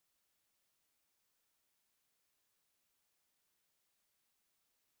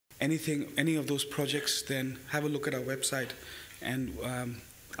any of those projects, then have a look at our website and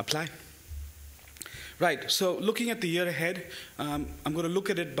apply. Right, so looking at the year ahead, I'm going to look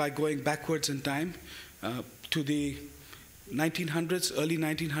at it by going backwards in time to the 1900s, early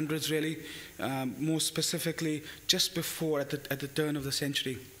 1900s really, more specifically just before, at the turn of the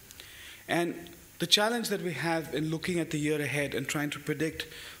century. And the challenge that we have in looking at the year ahead and trying to predict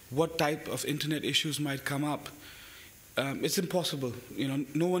what type of internet issues might come up, it's impossible.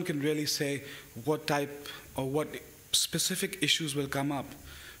 No one can really say what type or what specific issues will come up.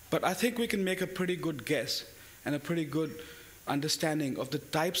 But I think we can make a pretty good guess and a pretty good understanding of the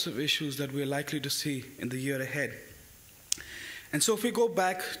types of issues that we're likely to see in the year ahead. And so if we go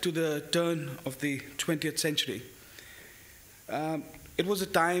back to the turn of the 20th century, it was a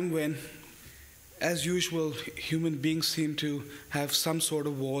time when, as usual, human beings seemed to have some sort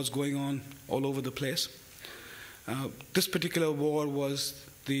of wars going on all over the place. This particular war was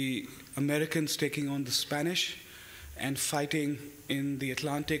the Americans taking on the Spanish and fighting in the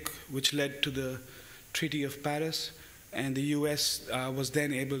Atlantic, which led to the Treaty of Paris, and the US was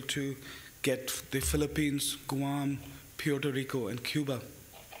then able to get the Philippines, Guam, Puerto Rico, and Cuba.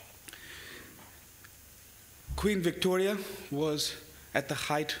 Queen Victoria was at the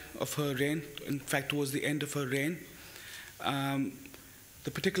height of her reign, in fact towards the end of her reign.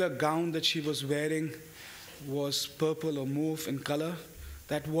 The particular gown that she was wearing was purple or mauve in color.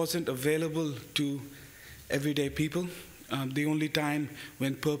 That wasn't available to everyday people. The only time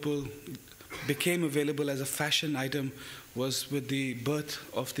when purple became available as a fashion item was with the birth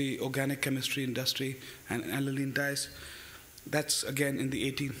of the organic chemistry industry and aniline dyes. That's again in the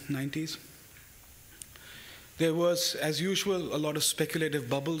 1890s. There was, as usual, a lot of speculative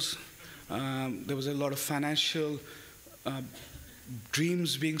bubbles. There was a lot of financial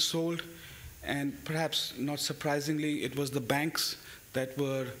dreams being sold, and perhaps not surprisingly, it was the banks that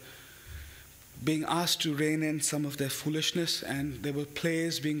were being asked to rein in some of their foolishness, and there were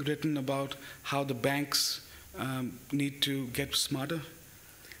plays being written about how the banks need to get smarter.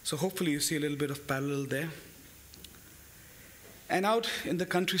 So hopefully you see a little bit of parallel there. And out in the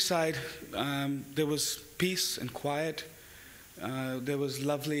countryside, there was peace and quiet. There was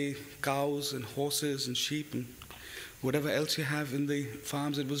lovely cows and horses and sheep and whatever else you have in the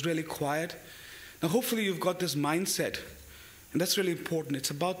farms. It was really quiet. Now hopefully you've got this mindset, and that's really important.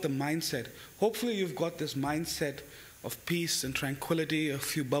 It's about the mindset. Hopefully you've got this mindset of peace and tranquility, a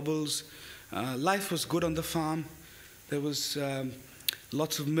few bubbles. Life was good on the farm. There was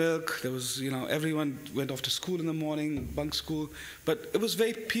lots of milk. There was, everyone went off to school in the morning, bunk school. But it was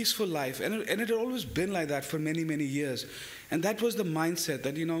very peaceful life, and it had always been like that for many, many years. And that was the mindset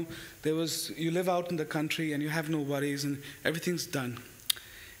that, you live out in the country and you have no worries and everything's done.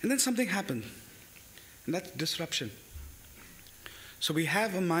 And then something happened, and that's disruption. So we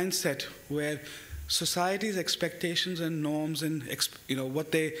have a mindset where society's expectations and norms and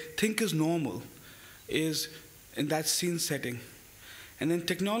what they think is normal is in that scene setting. And then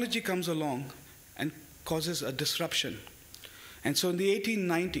technology comes along and causes a disruption. And so in the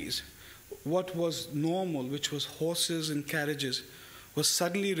 1890s, what was normal, which was horses and carriages, was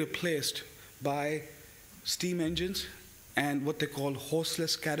suddenly replaced by steam engines and what they call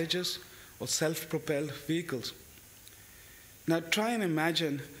horseless carriages or self-propelled vehicles. Now try and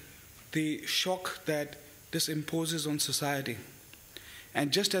imagine the shock that this imposes on society.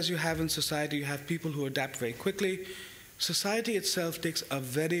 And just as you have in society, you have people who adapt very quickly. Society itself takes a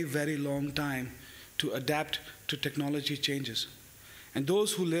very, very long time to adapt to technology changes. And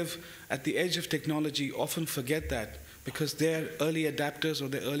those who live at the edge of technology often forget that because they're early adapters or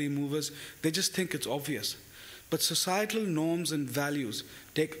they're early movers. They just think it's obvious. But societal norms and values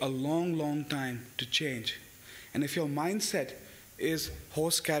take a long, long time to change. And if your mindset is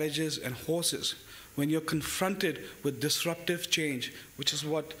horse carriages and horses, when you're confronted with disruptive change, which is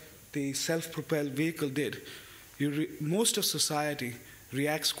what the self-propelled vehicle did, most of society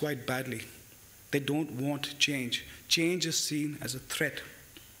reacts quite badly. They don't want change. Change is seen as a threat.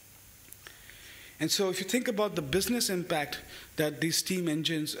 And so if you think about the business impact that these steam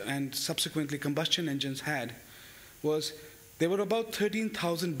engines and subsequently combustion engines had, was there were about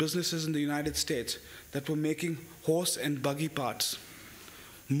 13,000 businesses in the United States that were making horse and buggy parts.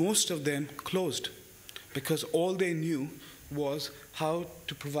 Most of them closed because all they knew was how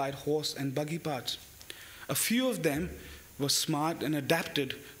to provide horse and buggy parts. A few of them were smart and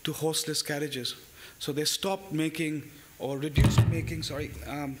adapted to horseless carriages. So they stopped making or reduced making,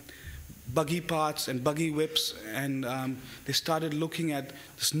 buggy parts and buggy whips, and they started looking at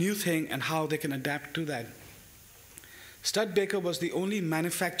this new thing and how they can adapt to that. Studebaker was the only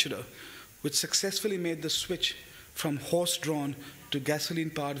manufacturer which successfully made the switch from horse-drawn to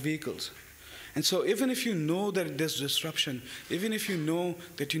gasoline-powered vehicles. And so even if you know that there's disruption, even if you know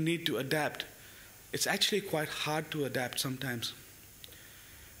that you need to adapt, it's actually quite hard to adapt sometimes.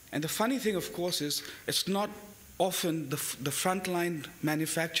 And the funny thing, of course, is it's not often the frontline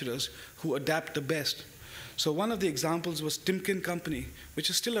manufacturers who adapt the best. So one of the examples was Timken Company, which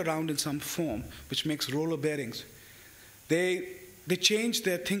is still around in some form, which makes roller bearings. They changed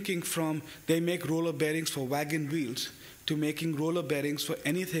their thinking from they make roller bearings for wagon wheels to making roller bearings for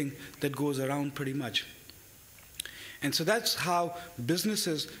anything that goes around pretty much. And so that's how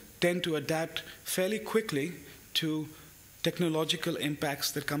businesses tend to adapt fairly quickly to technological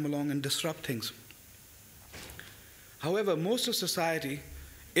impacts that come along and disrupt things. However, most of society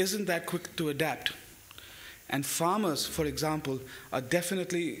isn't that quick to adapt. And farmers, for example, are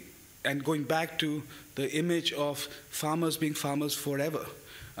definitely, and going back to the image of farmers being farmers forever.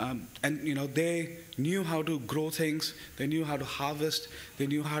 And they knew how to grow things, they knew how to harvest, they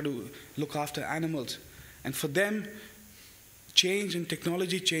knew how to look after animals. And for them, change and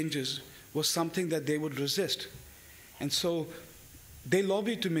technology changes was something that they would resist. And so they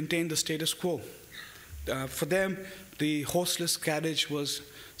lobbied to maintain the status quo. For them, the horseless carriage was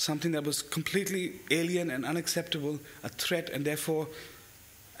something that was completely alien and unacceptable, a threat, and therefore,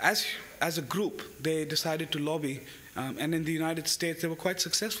 as a group, they decided to lobby. And in the United States, they were quite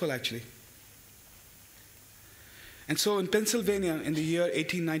successful, actually. And so in Pennsylvania, in the year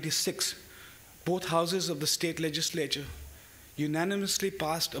 1896, both houses of the state legislature unanimously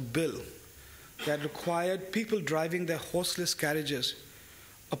passed a bill that required people driving their horseless carriages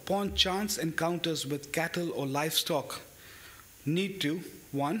upon chance encounters with cattle or livestock need to,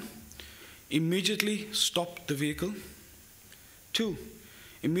 1, immediately stop the vehicle, 2,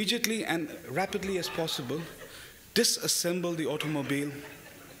 immediately and rapidly as possible disassemble the automobile,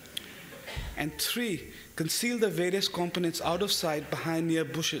 and 3, conceal the various components out of sight behind near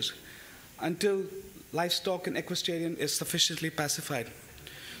bushes until livestock and equestrian is sufficiently pacified.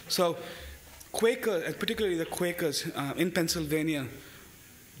 So Quakers, and particularly the Quakers in Pennsylvania,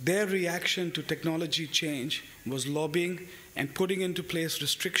 their reaction to technology change was lobbying and putting into place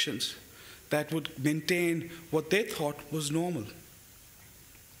restrictions that would maintain what they thought was normal.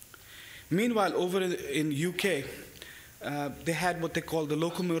 Meanwhile, over in UK, they had what they called the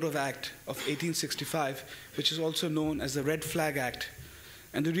Locomotive Act of 1865, which is also known as the Red Flag Act.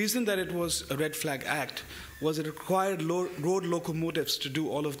 And the reason that it was a Red Flag Act was it required road locomotives to do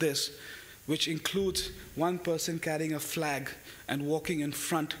all of this, which includes one person carrying a flag and walking in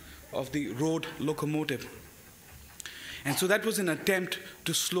front of the road locomotive. And so that was an attempt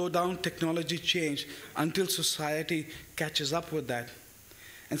to slow down technology change until society catches up with that.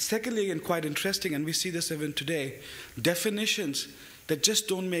 And secondly, and quite interesting, and we see this even today, definitions that just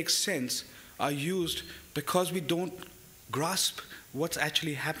don't make sense are used because we don't grasp what's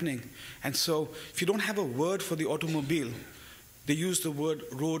actually happening. And so if you don't have a word for the automobile, they use the word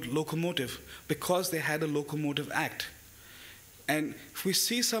road locomotive because they had a Locomotive Act. And if we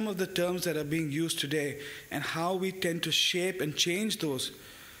see some of the terms that are being used today and how we tend to shape and change those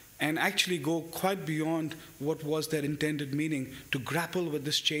and actually go quite beyond what was their intended meaning to grapple with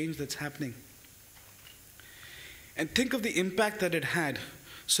this change that's happening. And think of the impact that it had.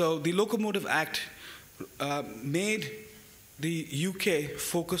 So the Locomotive Act made the UK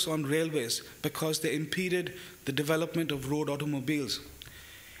focus on railways because they impeded the development of road automobiles.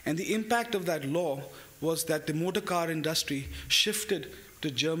 And the impact of that law was that the motor car industry shifted to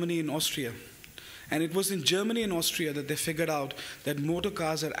Germany and Austria. And it was in Germany and Austria that they figured out that motor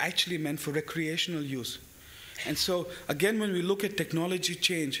cars are actually meant for recreational use. And so, again, when we look at technology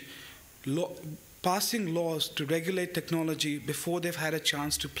change, passing laws to regulate technology before they've had a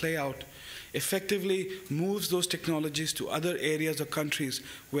chance to play out effectively moves those technologies to other areas or countries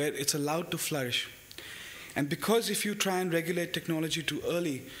where it's allowed to flourish. And because if you try and regulate technology too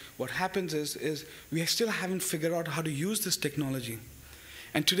early, what happens is we still haven't figured out how to use this technology.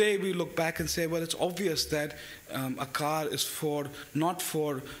 And today we look back and say, well, it's obvious that a car is not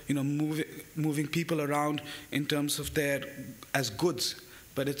for moving people around in terms of as goods,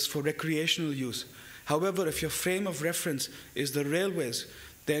 but it's for recreational use. However, if your frame of reference is the railways,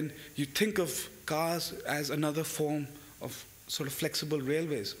 then you think of cars as another form of sort of flexible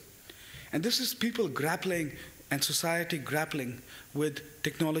railways. And this is people grappling and society grappling with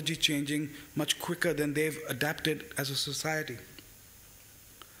technology changing much quicker than they've adapted as a society.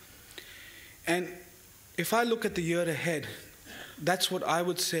 And if I look at the year ahead, that's what I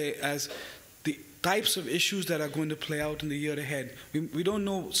would say as the types of issues that are going to play out in the year ahead. We don't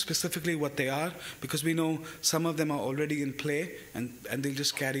know specifically what they are because we know some of them are already in play and they'll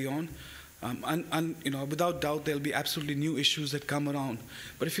just carry on. Without doubt, there'll be absolutely new issues that come around.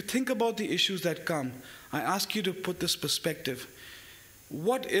 But if you think about the issues that come, I ask you to put this perspective.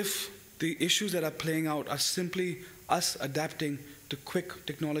 What if the issues that are playing out are simply us adapting to quick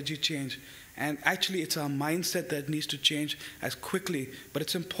technology change? And actually, it's our mindset that needs to change as quickly, but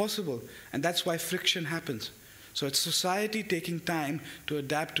it's impossible, and that's why friction happens. So it's society taking time to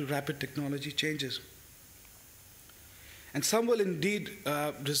adapt to rapid technology changes. And some will indeed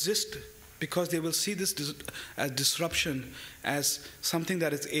resist, because they will see this as disruption, as something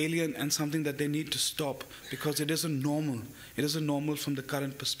that is alien and something that they need to stop, because it isn't normal. It isn't normal from the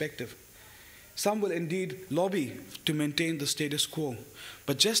current perspective. Some will indeed lobby to maintain the status quo.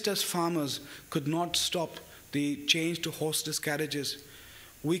 But just as farmers could not stop the change to horseless carriages,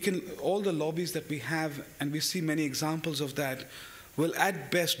 all the lobbies that we have, and we see many examples of that, will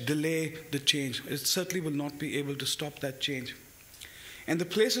at best delay the change. It certainly will not be able to stop that change. And the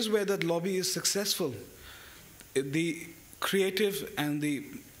places where that lobby is successful, the creative and the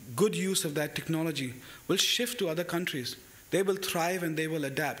good use of that technology will shift to other countries. They will thrive and they will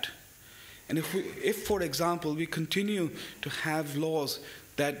adapt. And if, for example, we continue to have laws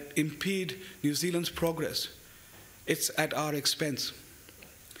that impede New Zealand's progress, it's at our expense.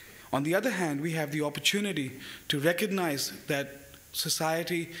 On the other hand, we have the opportunity to recognize that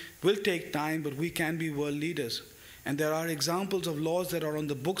society will take time, but we can be world leaders. And there are examples of laws that are on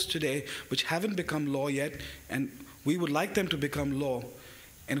the books today which haven't become law yet, and we would like them to become law.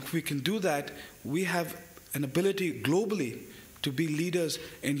 And if we can do that, we have an ability globally to be leaders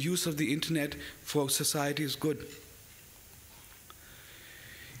in use of the internet for society's good.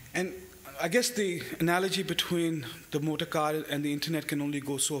 And I guess the analogy between the motor car and the internet can only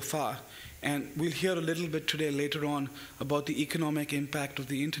go so far. And we'll hear a little bit today later on about the economic impact of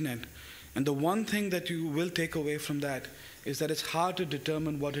the internet. And the one thing that you will take away from that is that it's hard to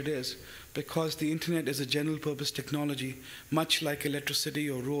determine what it is, because the internet is a general purpose technology, much like electricity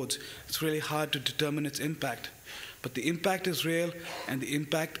or roads. It's really hard to determine its impact. But the impact is real, and the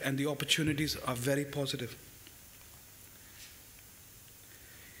impact and the opportunities are very positive.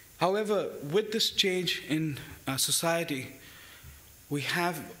 However, with this change in society, we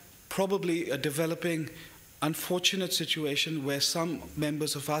have probably a developing unfortunate situation where some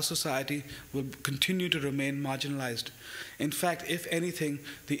members of our society will continue to remain marginalized. In fact, if anything,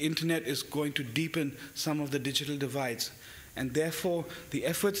 the internet is going to deepen some of the digital divides. And therefore, the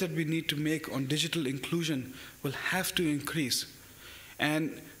efforts that we need to make on digital inclusion will have to increase.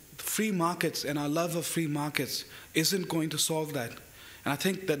 And free markets and our love of free markets isn't going to solve that. And I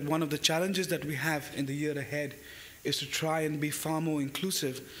think that one of the challenges that we have in the year ahead is to try and be far more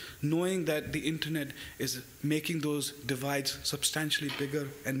inclusive, knowing that the internet is making those divides substantially bigger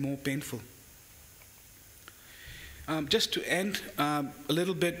and more painful. Just to end, a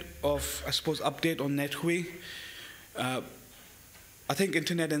little bit of, I suppose, update on NetHui. I think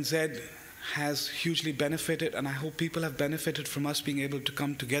Internet NZ has hugely benefited, and I hope people have benefited from us being able to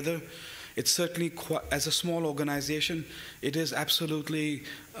come together. It's certainly, as a small organization, it is absolutely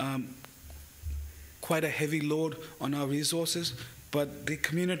quite a heavy load on our resources, but the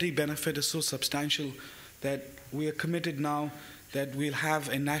community benefit is so substantial that we are committed now that we'll have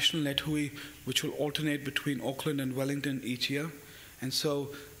a national NetHui which will alternate between Auckland and Wellington each year. And so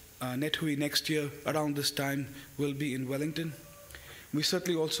NetHui next year, around this time, will be in Wellington. We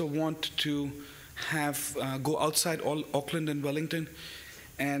certainly also want to have go outside Auckland and Wellington,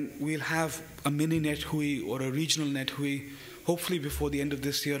 and we'll have a mini NetHui or a regional NetHui, hopefully before the end of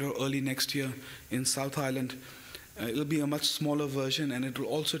this year or early next year in South Island. It'll be a much smaller version, and it will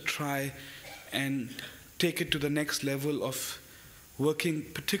also try and take it to the next level of working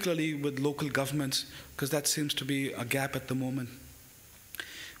particularly with local governments, because that seems to be a gap at the moment.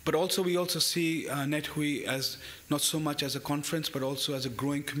 But also, we also see NetHui as not so much as a conference, but also as a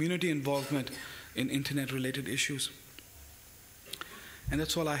growing community involvement in internet-related issues. And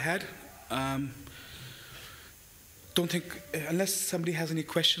that's all I had. Don't think, unless somebody has any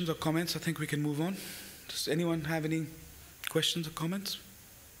questions or comments, I think we can move on. Does anyone have any questions or comments?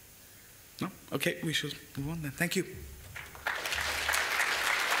 No? Okay, we should move on then. Thank you.